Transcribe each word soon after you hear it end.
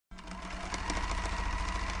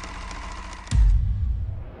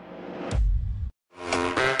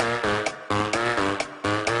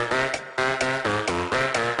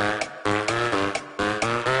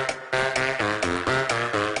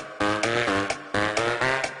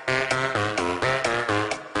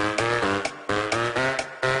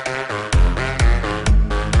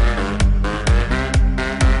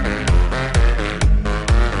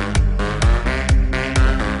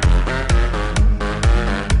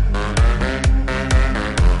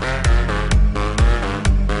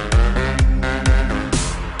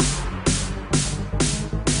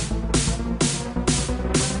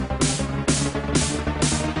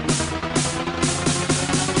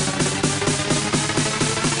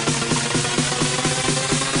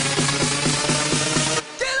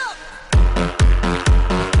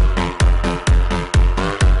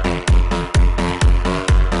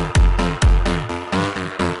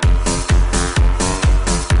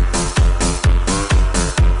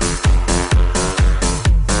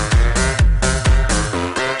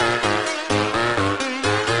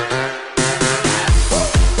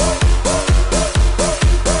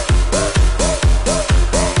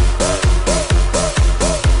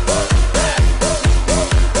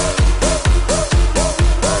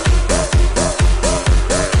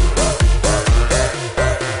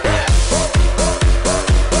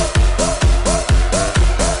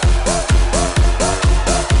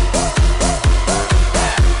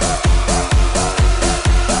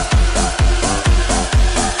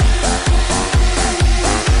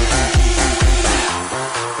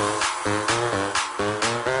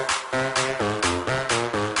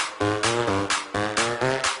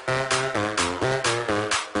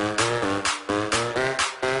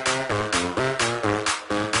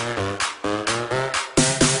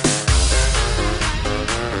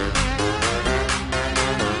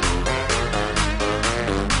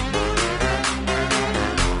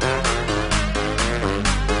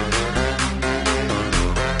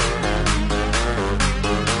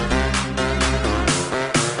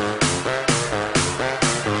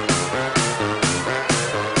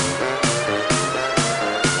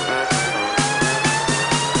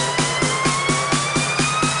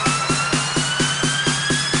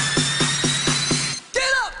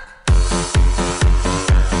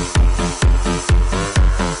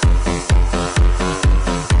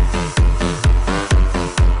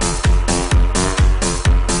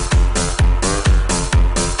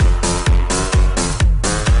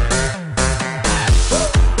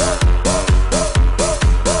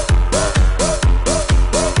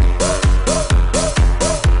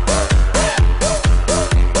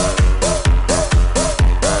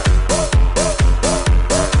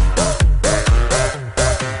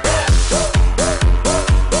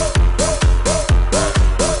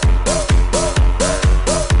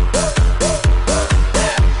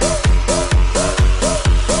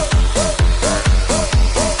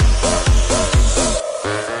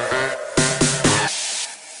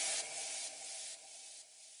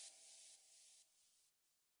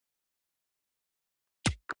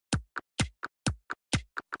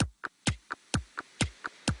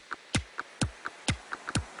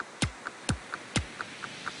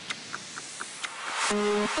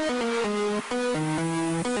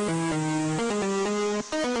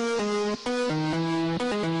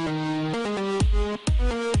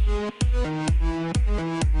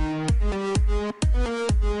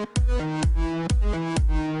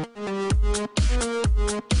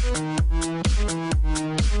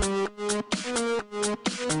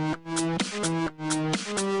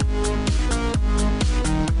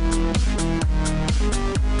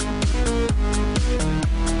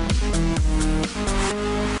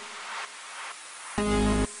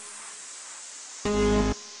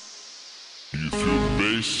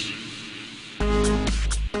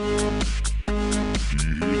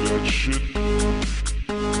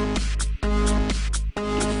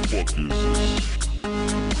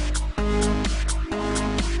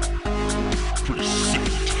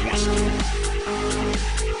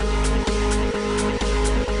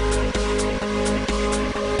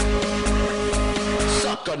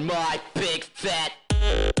On my big fat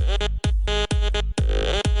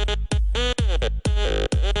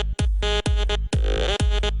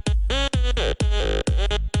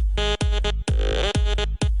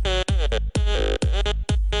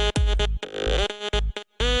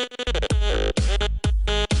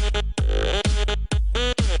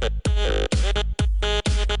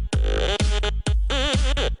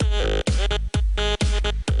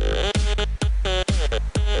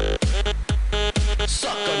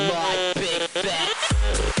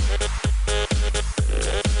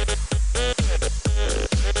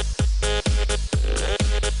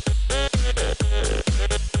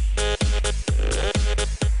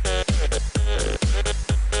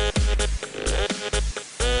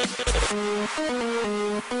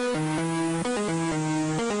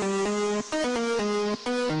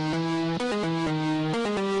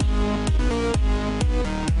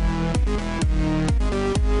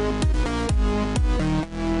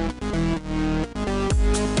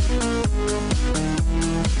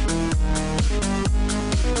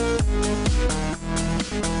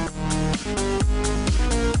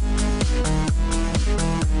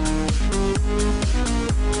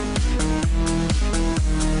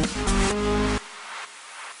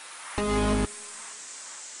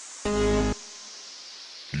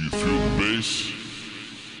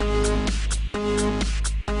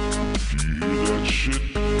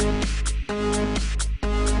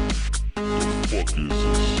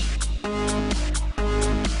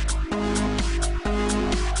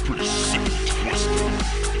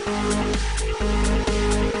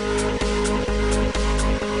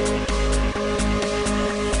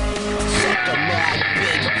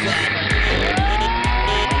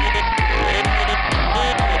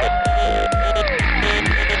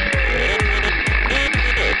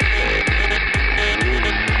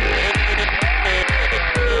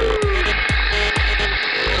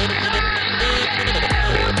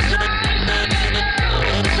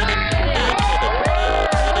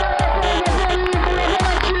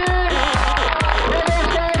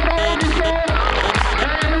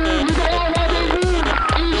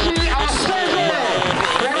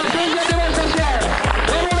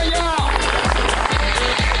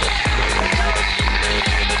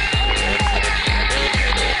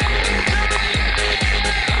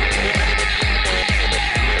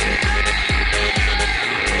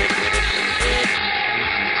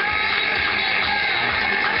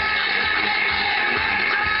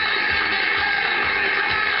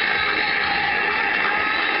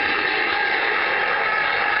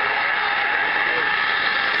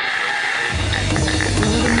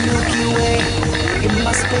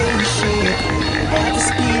spaceship at the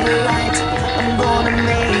speed of light. I'm gonna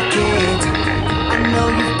make it. I know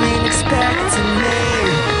you've been expecting me.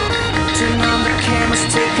 Turn on the cameras,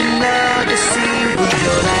 take another scene. We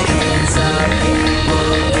go like hands up, people.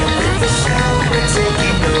 Get with the show, we're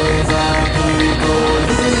taking over. People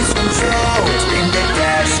lose control. Spin the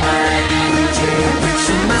gas, my DJ.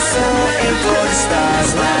 Reaching my soul, aim for the stars.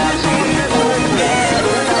 My people get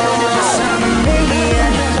it on. I'm an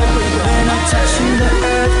alien. When I'm touching the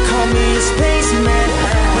earth, call me a spaceman.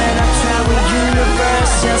 When I travel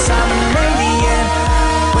universe, yes, I'm an alien.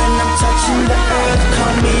 When I'm touching the earth,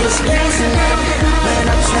 call me a spaceman. When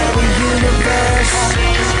I travel universe, call me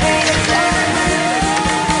a spaceman.